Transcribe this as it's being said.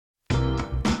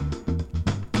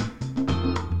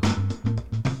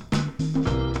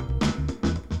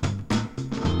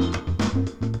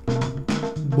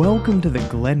Welcome to the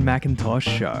Glenn McIntosh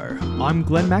Show. I'm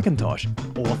Glenn McIntosh,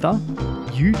 author,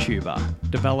 YouTuber,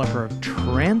 developer of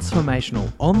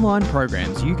transformational online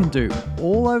programs you can do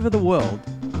all over the world,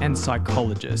 and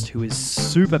psychologist who is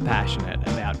super passionate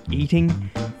about eating,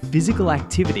 physical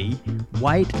activity,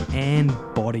 weight, and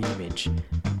body image.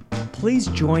 Please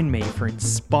join me for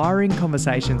inspiring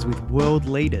conversations with world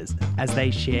leaders as they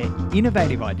share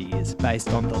innovative ideas based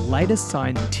on the latest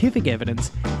scientific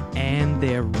evidence and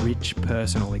their rich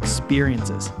personal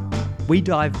experiences. We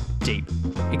dive deep,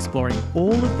 exploring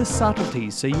all of the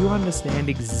subtleties so you understand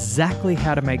exactly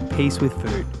how to make peace with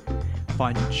food,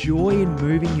 find joy in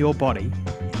moving your body,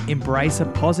 embrace a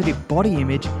positive body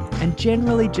image, and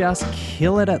generally just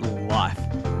kill it at life.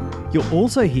 You'll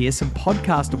also hear some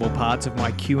podcastable parts of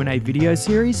my Q&A video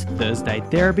series, Thursday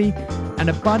Therapy, and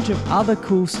a bunch of other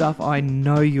cool stuff I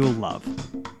know you'll love.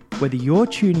 Whether you're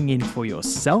tuning in for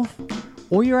yourself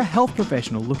or you're a health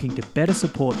professional looking to better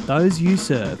support those you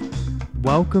serve,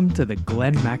 welcome to the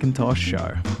Glenn McIntosh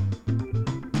Show.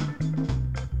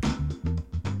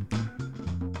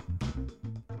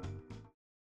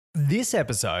 This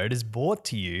episode is brought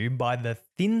to you by the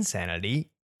Thinsanity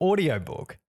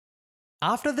Audiobook.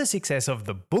 After the success of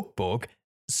the book,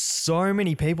 so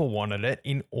many people wanted it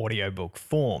in audiobook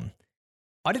form.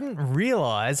 I didn't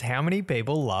realize how many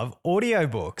people love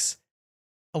audiobooks.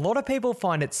 A lot of people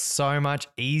find it so much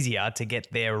easier to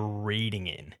get their reading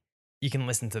in. You can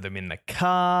listen to them in the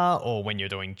car or when you're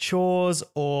doing chores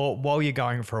or while you're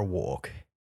going for a walk.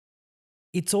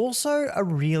 It's also a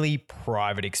really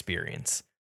private experience.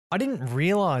 I didn't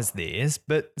realize this,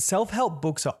 but self-help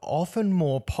books are often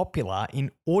more popular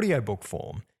in audiobook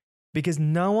form because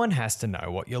no one has to know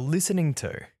what you're listening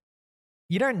to.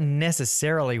 You don't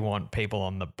necessarily want people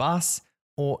on the bus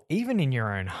or even in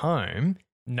your own home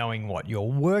knowing what you're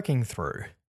working through.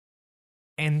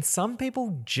 And some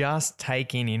people just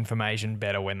take in information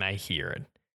better when they hear it.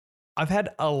 I've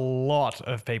had a lot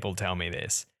of people tell me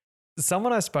this.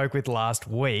 Someone I spoke with last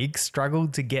week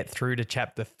struggled to get through to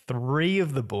chapter 3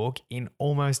 of the book in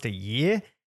almost a year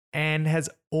and has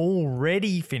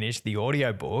already finished the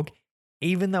audiobook,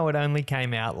 even though it only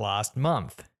came out last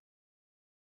month.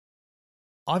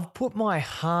 I've put my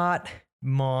heart,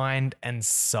 mind, and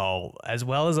soul, as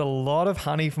well as a lot of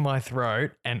honey for my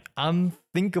throat and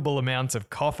unthinkable amounts of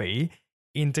coffee,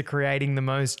 into creating the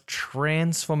most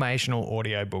transformational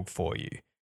audiobook for you.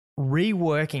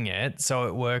 Reworking it so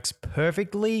it works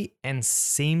perfectly and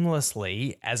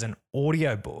seamlessly as an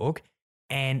audiobook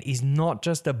and is not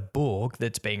just a book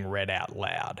that's being read out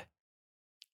loud.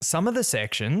 Some of the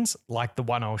sections, like the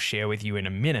one I'll share with you in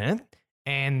a minute,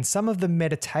 and some of the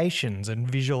meditations and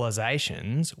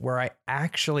visualizations where I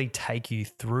actually take you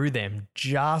through them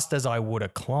just as I would a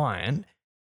client,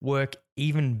 work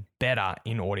even better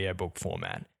in audiobook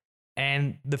format.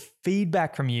 And the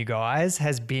feedback from you guys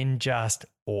has been just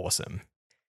awesome.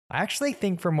 I actually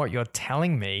think from what you're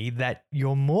telling me that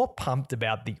you're more pumped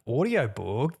about the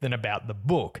audiobook than about the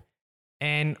book.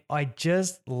 And I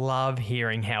just love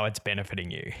hearing how it's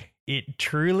benefiting you. It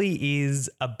truly is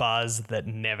a buzz that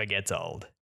never gets old.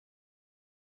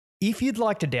 If you'd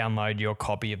like to download your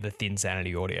copy of the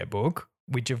Thinsanity audiobook,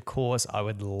 which of course I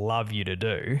would love you to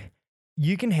do,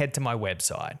 you can head to my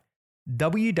website,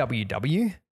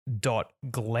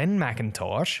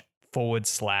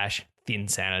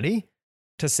 www.glennmcintosh.com/Thinsanity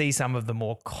to see some of the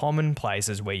more common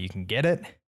places where you can get it.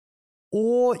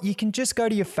 Or you can just go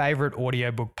to your favorite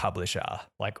audiobook publisher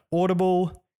like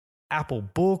Audible, Apple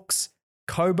Books,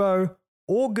 Kobo,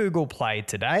 or Google Play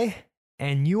today,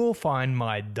 and you will find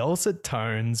my dulcet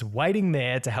tones waiting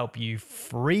there to help you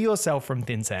free yourself from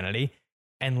Thinsanity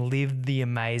and live the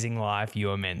amazing life you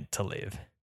are meant to live.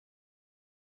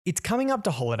 It's coming up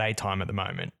to holiday time at the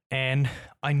moment, and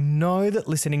I know that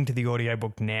listening to the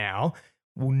audiobook now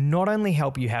will not only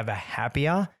help you have a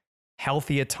happier,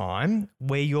 healthier time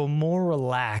where you're more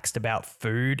relaxed about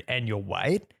food and your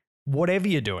weight, whatever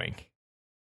you're doing,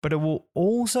 but it will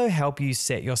also help you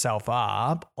set yourself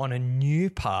up on a new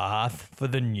path for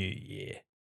the new year.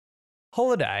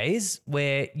 Holidays,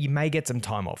 where you may get some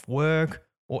time off work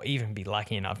or even be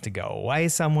lucky enough to go away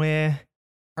somewhere,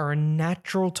 are a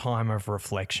natural time of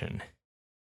reflection.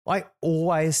 I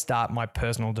always start my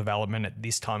personal development at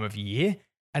this time of year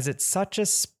as it's such a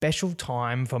special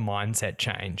time for mindset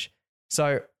change.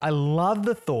 So I love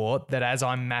the thought that as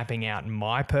I'm mapping out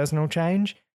my personal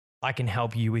change, I can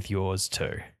help you with yours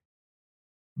too.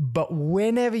 But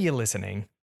whenever you're listening,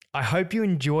 I hope you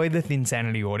enjoy the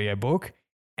Thinsanity audiobook,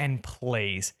 and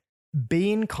please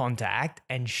be in contact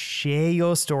and share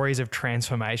your stories of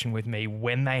transformation with me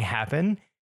when they happen,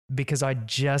 because I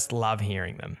just love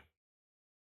hearing them.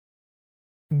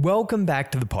 Welcome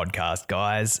back to the podcast,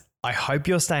 guys. I hope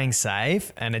you're staying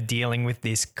safe and are dealing with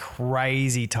this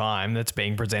crazy time that's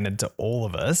being presented to all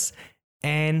of us.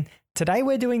 And today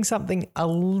we're doing something a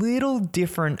little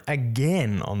different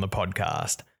again on the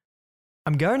podcast.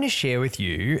 I'm going to share with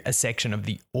you a section of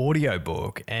the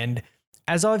audiobook, and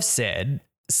as I've said,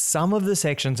 some of the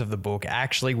sections of the book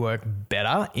actually work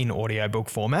better in audiobook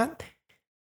format,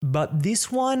 but this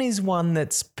one is one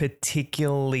that's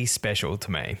particularly special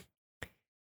to me.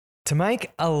 To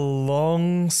make a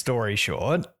long story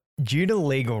short, due to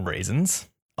legal reasons,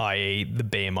 i.e. the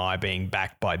BMI being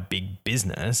backed by big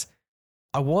business,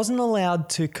 I wasn't allowed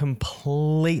to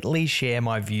completely share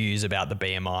my views about the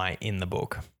BMI in the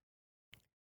book.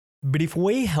 But if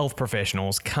we health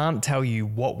professionals can't tell you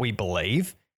what we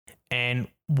believe and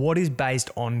what is based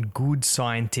on good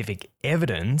scientific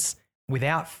evidence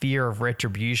without fear of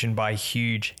retribution by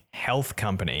huge health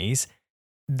companies,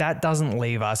 that doesn't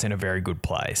leave us in a very good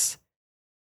place.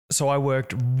 So I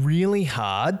worked really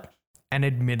hard and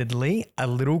admittedly a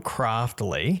little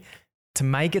craftily to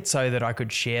make it so that I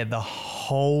could share the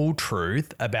whole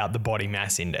truth about the body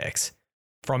mass index,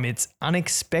 from its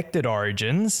unexpected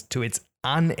origins to its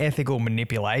unethical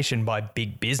manipulation by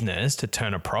big business to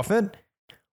turn a profit,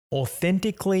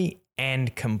 authentically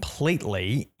and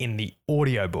completely in the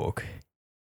audiobook.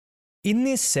 In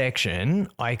this section,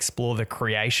 I explore the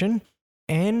creation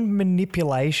and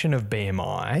manipulation of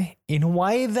BMI in a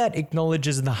way that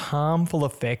acknowledges the harmful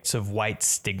effects of weight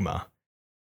stigma.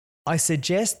 I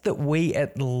suggest that we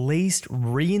at least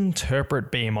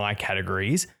reinterpret BMI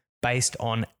categories based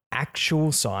on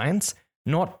actual science,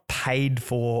 not paid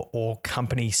for or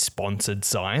company-sponsored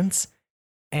science,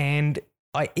 and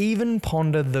I even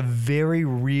ponder the very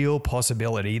real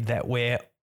possibility that we're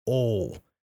all,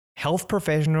 health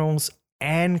professionals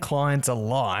and clients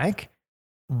alike,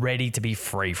 ready to be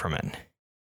free from it.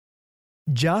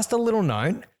 Just a little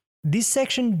note, this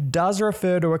section does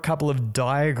refer to a couple of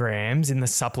diagrams in the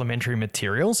supplementary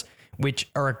materials, which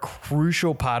are a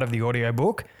crucial part of the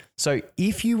audiobook. So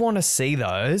if you want to see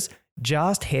those,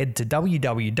 just head to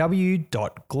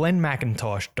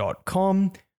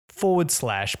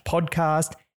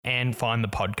www.glennmcintosh.com/podcast and find the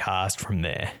podcast from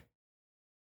there.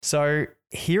 So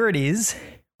here it is,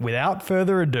 without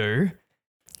further ado.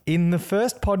 In the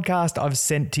first podcast I've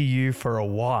sent to you for a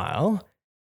while,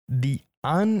 the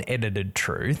unedited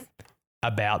truth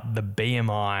about the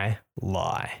BMI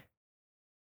lie.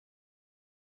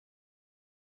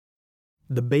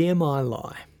 The BMI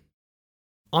lie.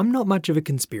 I'm not much of a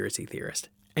conspiracy theorist,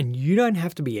 and you don't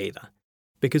have to be either,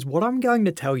 because what I'm going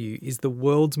to tell you is the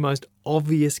world's most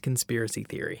obvious conspiracy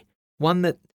theory, one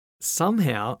that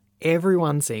somehow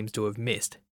everyone seems to have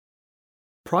missed.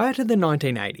 Prior to the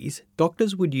 1980s,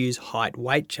 doctors would use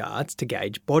height-weight charts to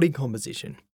gauge body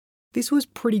composition. This was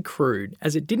pretty crude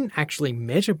as it didn't actually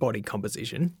measure body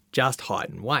composition, just height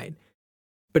and weight.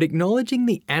 But acknowledging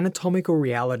the anatomical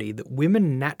reality that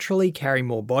women naturally carry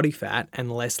more body fat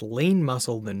and less lean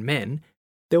muscle than men,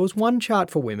 there was one chart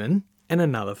for women and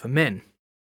another for men.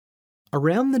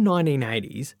 Around the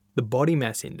 1980s, the body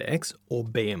mass index, or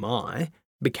BMI,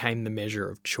 became the measure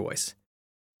of choice.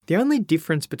 The only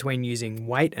difference between using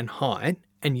weight and height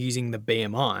and using the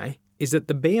BMI is that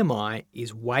the BMI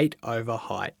is weight over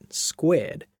height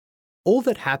squared. All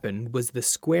that happened was the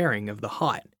squaring of the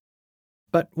height.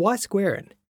 But why square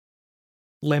it?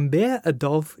 Lambert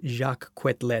Adolphe Jacques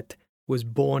Quetelet was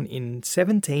born in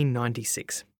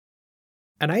 1796.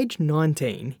 At age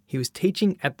 19, he was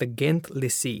teaching at the Ghent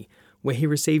Lycée, where he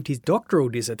received his doctoral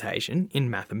dissertation in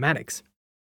mathematics.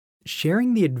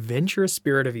 Sharing the adventurous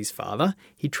spirit of his father,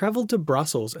 he travelled to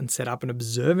Brussels and set up an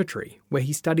observatory where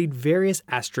he studied various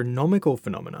astronomical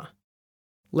phenomena.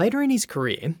 Later in his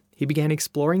career, he began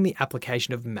exploring the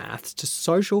application of maths to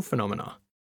social phenomena.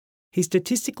 He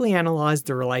statistically analysed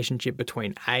the relationship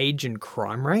between age and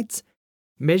crime rates,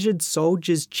 measured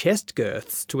soldiers' chest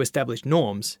girths to establish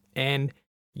norms, and,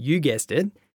 you guessed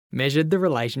it, measured the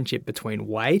relationship between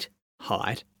weight,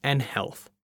 height, and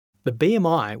health. The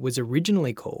BMI was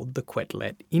originally called the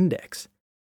Quetelet Index.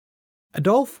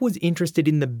 Adolphe was interested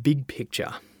in the big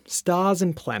picture, stars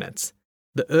and planets,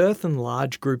 the Earth and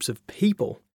large groups of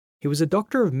people. He was a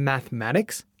doctor of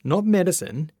mathematics, not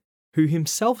medicine, who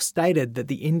himself stated that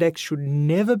the index should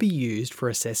never be used for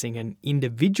assessing an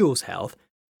individual's health,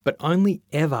 but only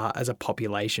ever as a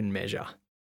population measure.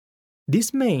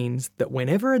 This means that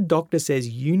whenever a doctor says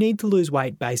you need to lose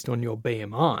weight based on your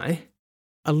BMI,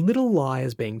 a little lie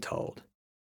is being told.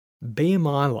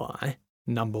 BMI lie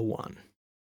number 1.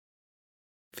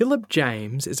 Philip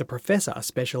James is a professor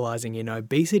specialising in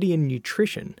obesity and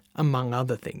nutrition, among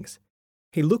other things.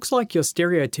 He looks like your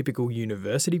stereotypical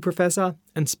university professor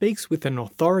and speaks with an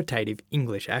authoritative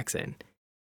English accent.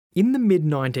 In the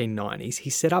mid-1990s, he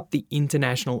set up the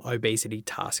International Obesity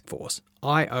Task Force,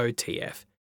 IOTF,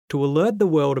 to alert the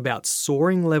world about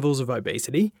soaring levels of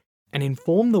obesity and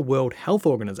inform the World Health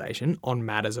Organization on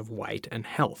matters of weight and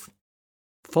health.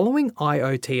 Following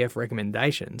IOTF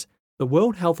recommendations, the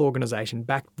World Health Organization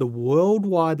backed the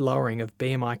worldwide lowering of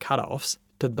BMI cutoffs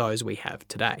to those we have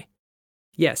today.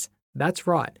 Yes, that's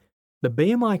right. The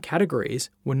BMI categories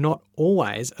were not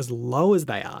always as low as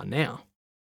they are now.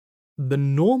 The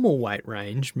normal weight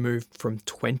range moved from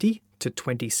 20 to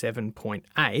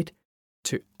 27.8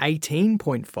 to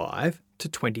 18.5 to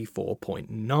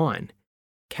 24.9.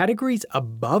 Categories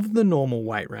above the normal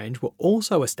weight range were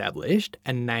also established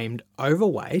and named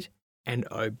overweight and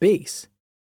obese.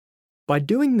 By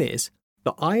doing this,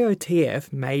 the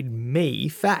IOTF made me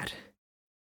fat.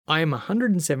 I am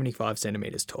 175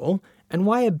 centimetres tall and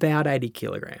weigh about 80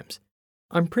 kilograms.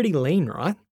 I'm pretty lean,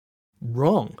 right?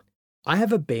 Wrong. I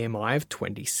have a BMI of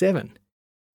 27.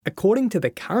 According to the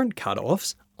current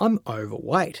cutoffs, I'm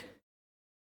overweight.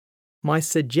 My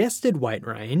suggested weight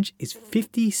range is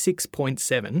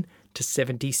 56.7 to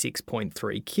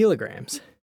 76.3 kilograms.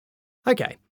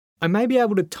 Okay, I may be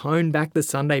able to tone back the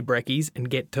Sunday brekkies and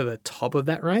get to the top of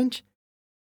that range,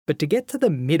 but to get to the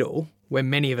middle, where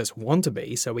many of us want to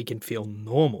be so we can feel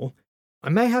normal, I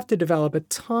may have to develop a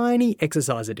tiny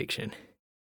exercise addiction.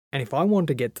 And if I want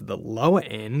to get to the lower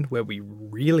end, where we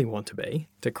really want to be,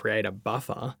 to create a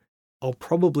buffer, I'll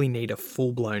probably need a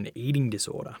full-blown eating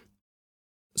disorder.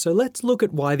 So let's look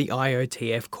at why the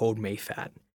IOTF called me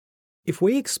fat. If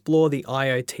we explore the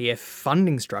IOTF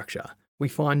funding structure, we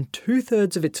find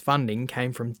 2/3 of its funding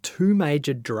came from two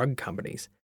major drug companies.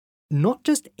 Not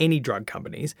just any drug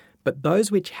companies, but those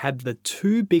which had the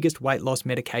two biggest weight loss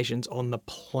medications on the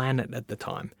planet at the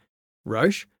time.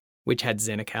 Roche, which had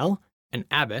Xenical, and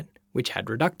Abbott, which had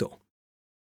Reductil.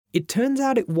 It turns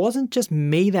out it wasn't just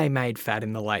me they made fat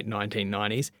in the late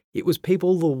 1990s, it was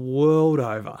people the world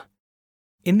over.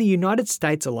 In the United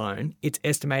States alone, it's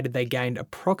estimated they gained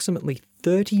approximately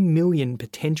 30 million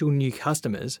potential new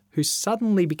customers who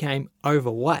suddenly became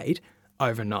overweight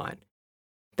overnight.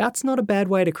 That's not a bad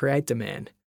way to create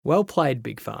demand. Well played,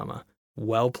 Big Pharma.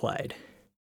 Well played.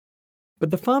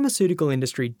 But the pharmaceutical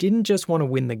industry didn't just want to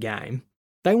win the game,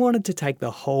 they wanted to take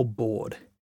the whole board.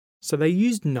 So they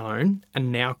used known,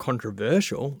 and now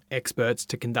controversial, experts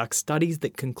to conduct studies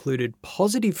that concluded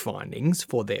positive findings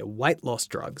for their weight loss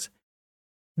drugs.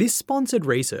 This sponsored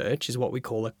research is what we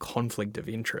call a conflict of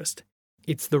interest.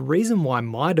 It's the reason why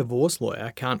my divorce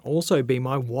lawyer can't also be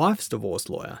my wife's divorce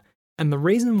lawyer, and the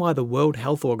reason why the World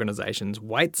Health Organization's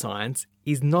weight science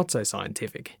is not so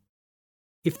scientific.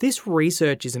 If this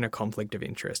research isn't a conflict of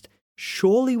interest,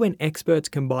 surely when experts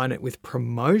combine it with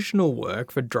promotional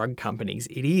work for drug companies,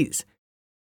 it is.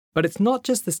 But it's not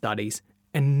just the studies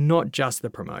and not just the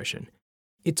promotion.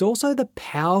 It's also the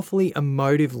powerfully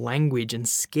emotive language and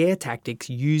scare tactics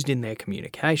used in their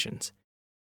communications.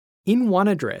 In one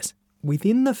address,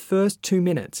 within the first 2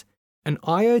 minutes, an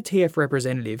IOTF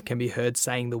representative can be heard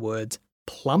saying the words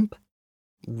plump,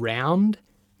 round,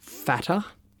 fatter,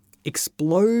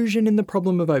 explosion in the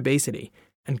problem of obesity,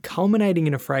 and culminating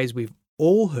in a phrase we've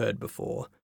all heard before,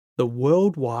 the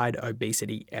worldwide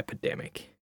obesity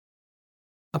epidemic.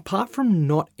 Apart from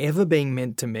not ever being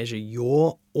meant to measure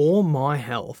your or my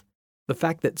health, the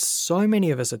fact that so many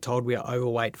of us are told we are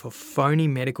overweight for phony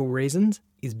medical reasons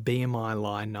is BMI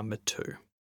lie number 2.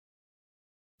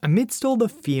 Amidst all the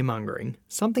fear-mongering,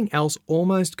 something else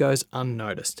almost goes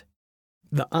unnoticed.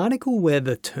 The article where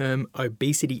the term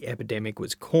obesity epidemic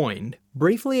was coined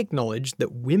briefly acknowledged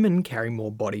that women carry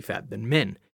more body fat than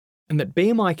men, and that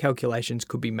BMI calculations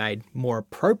could be made more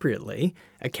appropriately,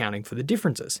 accounting for the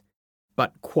differences.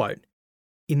 But, quote,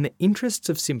 in the interests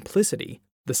of simplicity,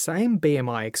 the same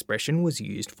BMI expression was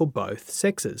used for both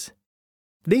sexes.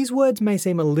 These words may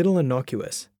seem a little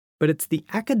innocuous, but it's the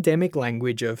academic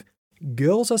language of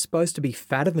girls are supposed to be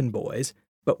fatter than boys,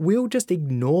 but we'll just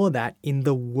ignore that in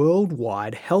the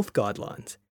worldwide health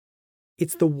guidelines.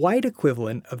 It's the weight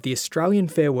equivalent of the Australian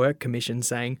Fair Work Commission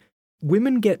saying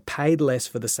women get paid less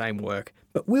for the same work,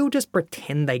 but we'll just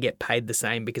pretend they get paid the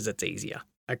same because it's easier,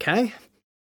 okay?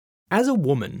 As a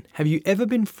woman, have you ever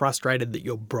been frustrated that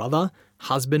your brother,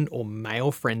 husband, or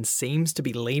male friend seems to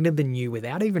be leaner than you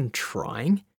without even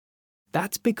trying?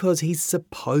 That's because he's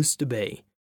supposed to be.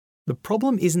 The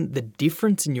problem isn't the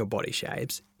difference in your body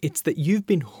shapes, it's that you've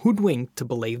been hoodwinked to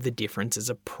believe the difference is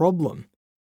a problem.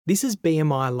 This is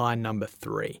BMI lie number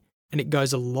 3, and it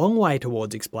goes a long way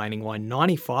towards explaining why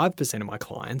 95% of my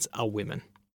clients are women.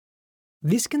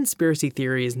 This conspiracy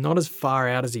theory is not as far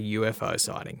out as a UFO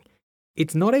sighting.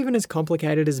 It's not even as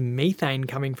complicated as methane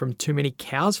coming from too many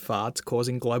cows' farts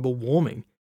causing global warming.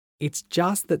 It's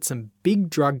just that some big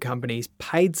drug companies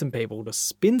paid some people to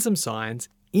spin some science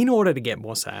in order to get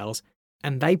more sales,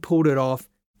 and they pulled it off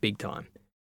big time.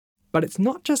 But it's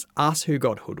not just us who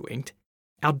got hoodwinked.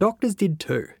 Our doctors did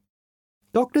too.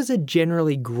 Doctors are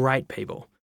generally great people.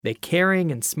 They're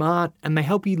caring and smart, and they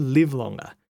help you live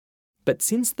longer. But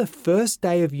since the first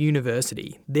day of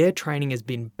university, their training has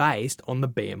been based on the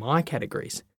BMI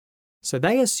categories. So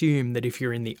they assume that if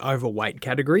you're in the overweight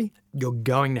category, you're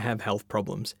going to have health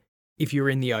problems. If you're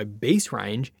in the obese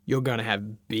range, you're going to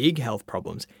have big health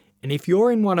problems. And if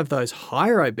you're in one of those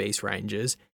higher obese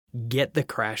ranges, get the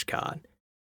crash card.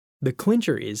 The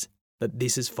clincher is that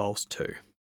this is false too.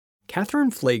 Catherine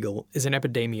Flegel is an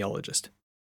epidemiologist.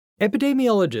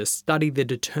 Epidemiologists study the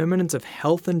determinants of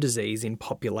health and disease in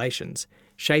populations,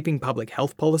 shaping public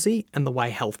health policy and the way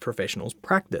health professionals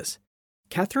practice.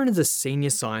 Catherine is a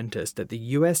senior scientist at the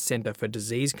US Centre for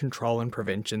Disease Control and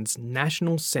Prevention's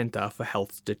National Centre for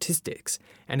Health Statistics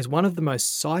and is one of the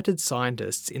most cited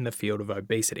scientists in the field of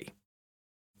obesity.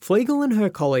 Flegel and her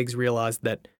colleagues realised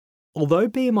that, although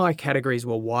BMI categories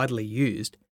were widely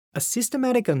used, a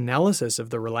systematic analysis of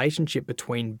the relationship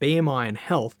between BMI and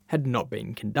health had not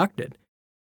been conducted.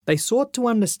 They sought to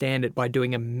understand it by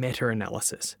doing a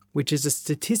meta-analysis, which is a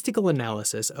statistical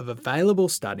analysis of available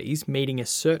studies meeting a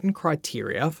certain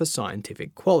criteria for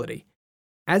scientific quality.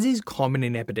 As is common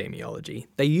in epidemiology,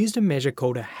 they used a measure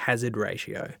called a hazard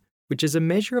ratio, which is a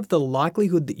measure of the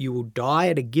likelihood that you will die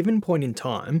at a given point in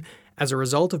time as a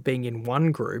result of being in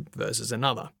one group versus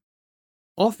another.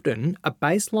 Often, a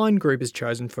baseline group is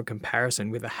chosen for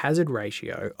comparison with a hazard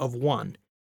ratio of 1.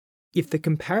 If the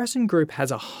comparison group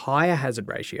has a higher hazard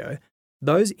ratio,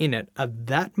 those in it are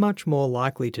that much more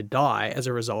likely to die as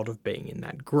a result of being in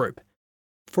that group.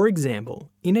 For example,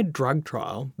 in a drug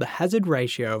trial, the hazard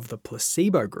ratio of the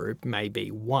placebo group may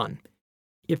be 1.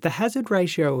 If the hazard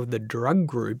ratio of the drug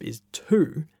group is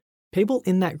 2, people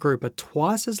in that group are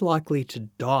twice as likely to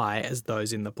die as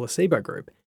those in the placebo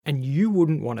group, and you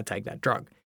wouldn't want to take that drug.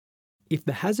 If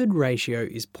the hazard ratio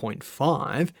is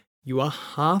 0.5, you are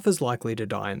half as likely to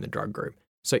die in the drug group,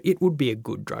 so it would be a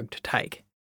good drug to take.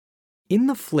 In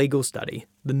the Flegel study,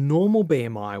 the normal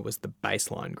BMI was the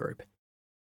baseline group.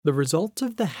 The results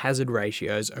of the hazard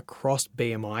ratios across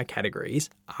BMI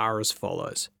categories are as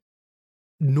follows.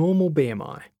 Normal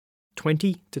BMI,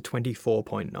 20 to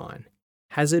 24.9,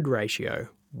 hazard ratio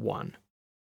 1.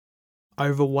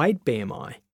 Overweight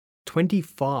BMI,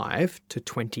 25 to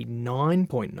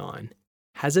 29.9,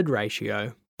 hazard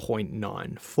ratio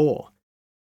 0.94.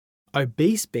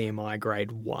 Obese BMI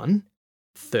grade 1,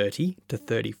 30 to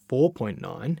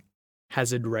 34.9,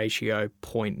 hazard ratio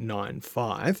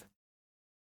 0.95.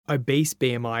 Obese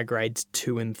BMI grades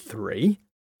 2 and 3,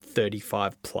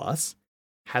 35 plus,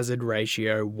 hazard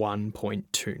ratio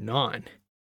 1.29.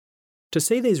 To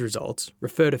see these results,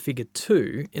 refer to Figure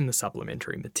 2 in the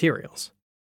supplementary materials.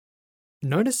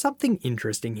 Notice something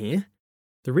interesting here.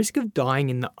 The risk of dying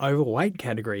in the overweight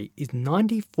category is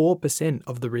 94%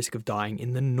 of the risk of dying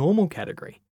in the normal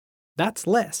category. That's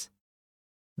less.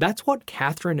 That's what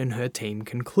Catherine and her team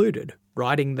concluded,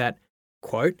 writing that,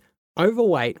 quote,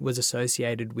 overweight was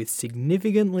associated with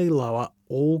significantly lower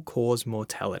all-cause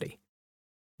mortality.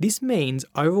 This means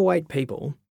overweight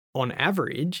people, on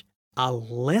average, are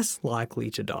less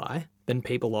likely to die than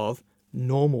people of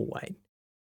normal weight.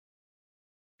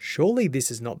 Surely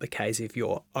this is not the case if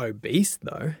you're obese,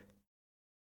 though.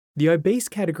 The obese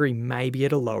category may be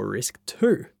at a lower risk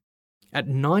too, at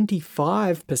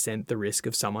 95% the risk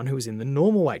of someone who is in the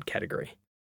normal weight category.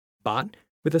 But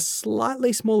with a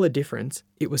slightly smaller difference,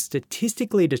 it was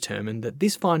statistically determined that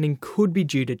this finding could be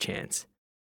due to chance.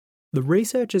 The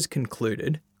researchers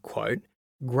concluded, quote,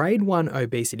 grade 1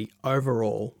 obesity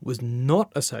overall was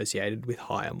not associated with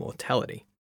higher mortality.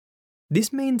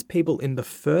 This means people in the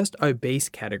first obese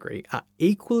category are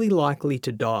equally likely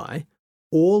to die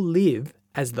or live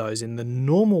as those in the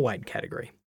normal weight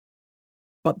category.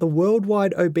 But the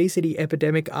Worldwide Obesity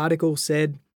Epidemic article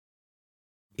said,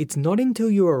 it's not until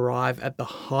you arrive at the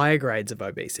higher grades of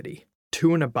obesity,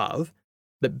 2 and above,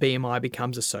 that BMI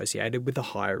becomes associated with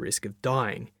a higher risk of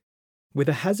dying. With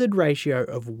a hazard ratio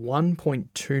of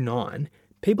 1.29,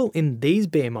 people in these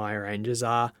BMI ranges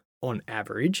are, on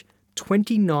average,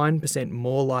 29%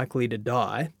 more likely to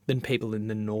die than people in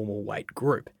the normal weight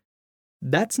group.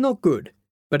 That's not good,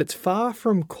 but it's far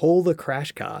from call the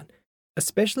crash cart,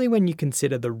 especially when you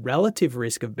consider the relative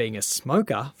risk of being a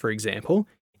smoker, for example,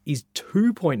 is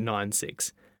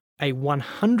 2.96, a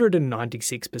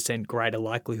 196% greater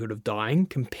likelihood of dying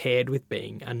compared with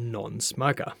being a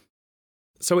non-smoker.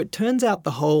 So it turns out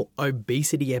the whole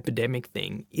obesity epidemic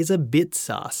thing is a bit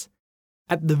sus.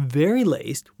 At the very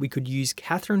least, we could use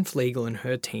Catherine Flegel and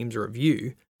her team's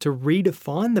review to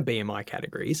redefine the BMI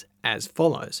categories as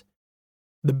follows.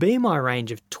 The BMI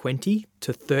range of 20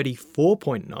 to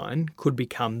 34.9 could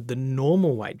become the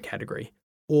normal weight category,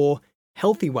 or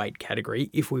healthy weight category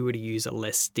if we were to use a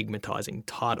less stigmatising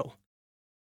title.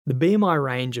 The BMI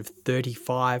range of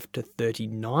 35 to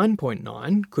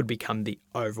 39.9 could become the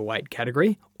overweight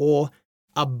category, or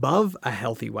above a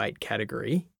healthy weight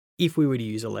category if we were to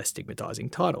use a less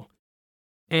stigmatising title.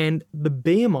 And the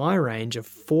BMI range of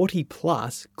 40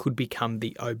 plus could become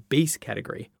the obese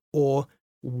category, or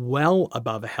well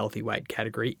above a healthy weight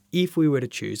category if we were to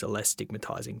choose a less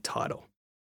stigmatising title.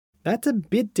 That's a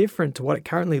bit different to what it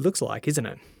currently looks like, isn't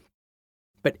it?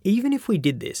 But even if we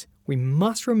did this, we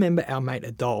must remember our mate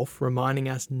Adolphe reminding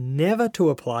us never to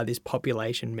apply this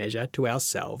population measure to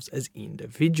ourselves as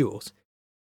individuals.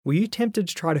 Were you tempted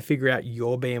to try to figure out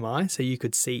your BMI so you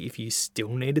could see if you still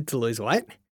needed to lose weight?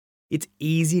 It's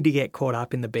easy to get caught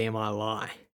up in the BMI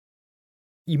lie.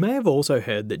 You may have also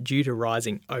heard that due to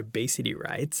rising obesity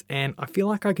rates, and I feel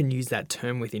like I can use that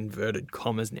term with inverted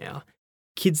commas now,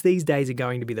 kids these days are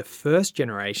going to be the first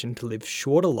generation to live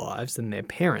shorter lives than their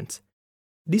parents.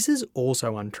 This is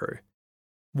also untrue.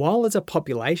 While as a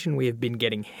population we have been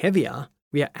getting heavier,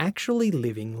 we are actually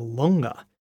living longer.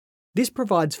 This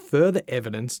provides further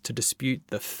evidence to dispute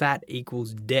the fat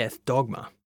equals death dogma.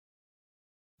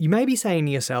 You may be saying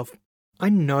to yourself, I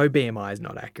know BMI is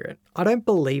not accurate. I don't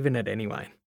believe in it anyway,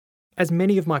 as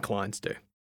many of my clients do.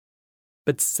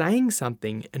 But saying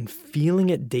something and feeling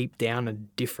it deep down are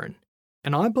different,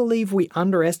 and I believe we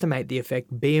underestimate the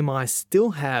effect BMI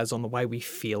still has on the way we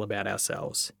feel about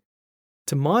ourselves.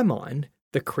 To my mind,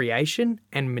 the creation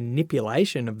and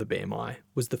manipulation of the BMI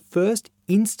was the first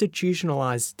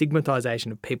institutionalised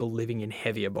stigmatisation of people living in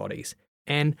heavier bodies,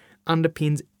 and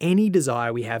underpins any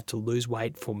desire we have to lose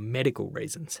weight for medical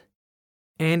reasons.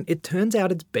 And it turns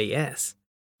out it's BS.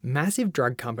 Massive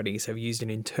drug companies have used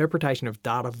an interpretation of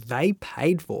data they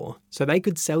paid for so they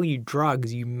could sell you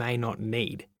drugs you may not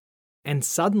need. And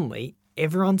suddenly,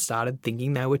 everyone started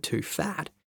thinking they were too fat.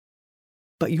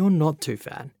 But you're not too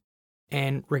fat.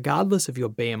 And regardless of your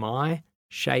BMI,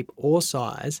 shape or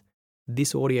size,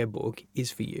 this audiobook is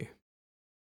for you.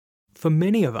 For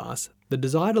many of us, the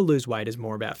desire to lose weight is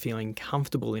more about feeling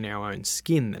comfortable in our own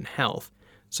skin than health,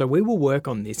 so we will work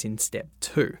on this in step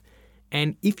 2.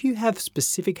 And if you have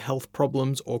specific health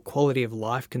problems or quality of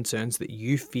life concerns that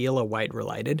you feel are weight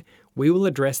related, we will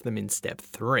address them in step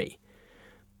 3.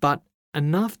 But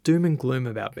enough doom and gloom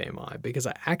about BMI, because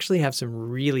I actually have some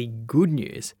really good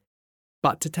news.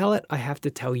 But to tell it, I have to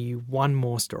tell you one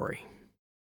more story.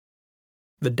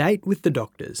 The date with the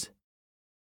doctors.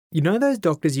 You know those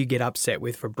doctors you get upset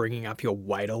with for bringing up your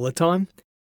weight all the time?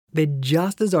 They're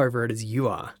just as over it as you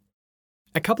are.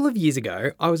 A couple of years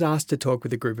ago, I was asked to talk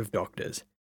with a group of doctors.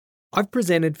 I've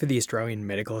presented for the Australian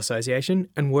Medical Association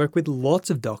and work with lots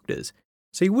of doctors,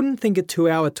 so you wouldn't think a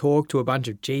 2-hour talk to a bunch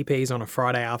of GPs on a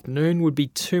Friday afternoon would be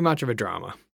too much of a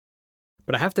drama.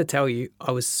 But I have to tell you,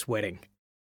 I was sweating.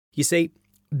 You see,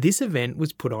 this event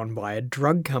was put on by a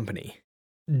drug company.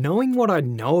 Knowing what I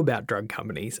know about drug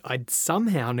companies, I'd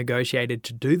somehow negotiated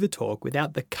to do the talk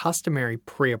without the customary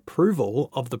pre-approval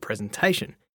of the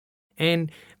presentation.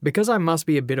 And because I must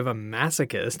be a bit of a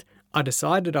masochist, I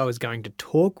decided I was going to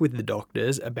talk with the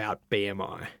doctors about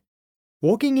BMI.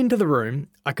 Walking into the room,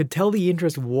 I could tell the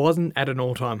interest wasn't at an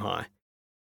all-time high.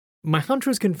 My hunch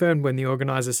was confirmed when the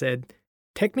organiser said,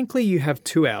 technically you have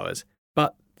 2 hours,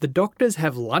 but the doctors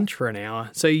have lunch for an hour,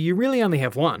 so you really only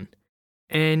have 1.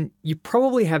 And you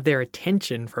probably have their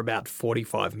attention for about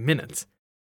 45 minutes.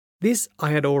 This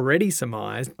I had already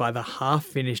surmised by the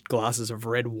half-finished glasses of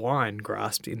red wine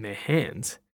grasped in their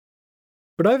hands.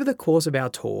 But over the course of our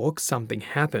talk, something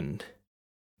happened.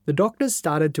 The doctors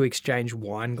started to exchange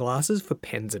wine glasses for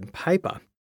pens and paper.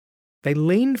 They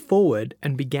leaned forward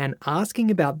and began asking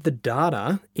about the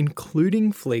data,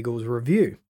 including Flegel's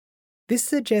review. This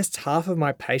suggests half of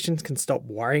my patients can stop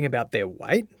worrying about their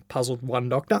weight, puzzled one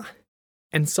doctor.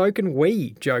 And so can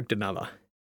we, joked another.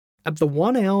 At the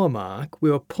 1 hour mark,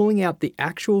 we were pulling out the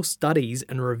actual studies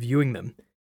and reviewing them.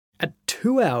 At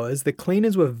 2 hours, the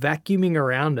cleaners were vacuuming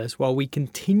around us while we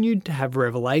continued to have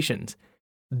revelations,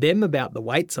 them about the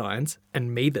weight science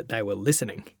and me that they were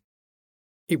listening.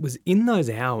 It was in those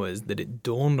hours that it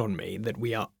dawned on me that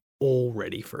we are all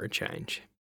ready for a change.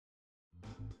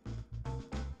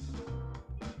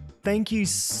 thank you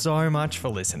so much for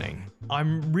listening.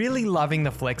 I'm really loving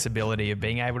the flexibility of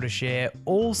being able to share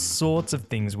all sorts of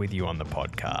things with you on the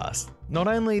podcast. Not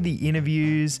only the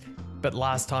interviews, but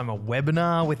last time a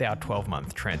webinar with our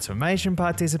 12-month transformation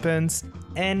participants,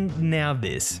 and now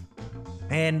this.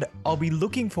 And I'll be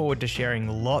looking forward to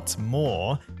sharing lots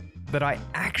more that I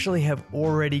actually have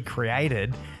already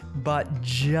created, but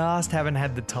just haven't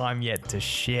had the time yet to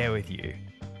share with you.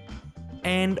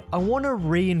 And I want to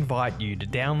re-invite you to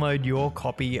download your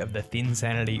copy of the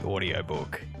Thinsanity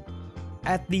Audiobook.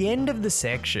 At the end of the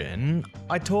section,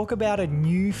 I talk about a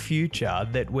new future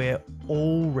that we're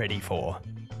all ready for,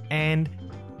 and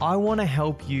I want to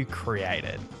help you create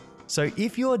it. So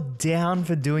if you're down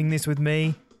for doing this with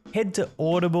me, head to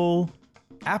Audible,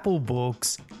 Apple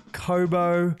Books,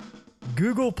 Kobo,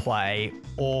 Google Play,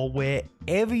 or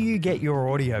wherever you get your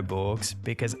audiobooks,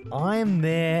 because I'm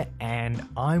there and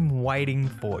I'm waiting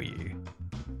for you.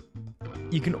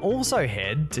 You can also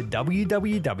head to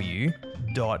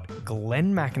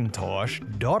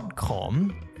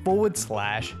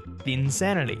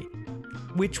www.glennmcintosh.com/Thinsanity,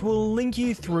 which will link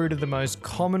you through to the most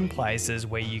common places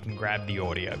where you can grab the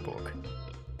audiobook.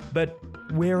 But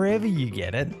wherever you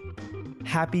get it,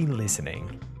 happy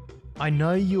listening. I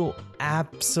know you'll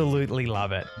absolutely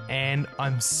love it, and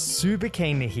I'm super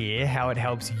keen to hear how it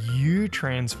helps you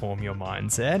transform your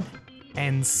mindset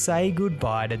and say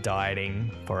goodbye to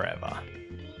dieting forever.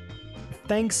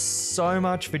 Thanks so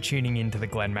much for tuning in to the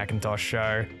Glenn McIntosh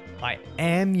Show. I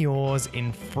am yours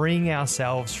in freeing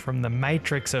ourselves from the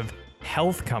matrix of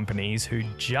health companies who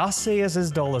just see us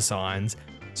as dollar signs,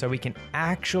 so we can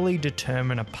actually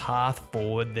determine a path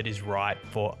forward that is right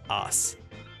for us.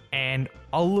 And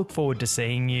I'll look forward to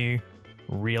seeing you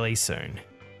really soon.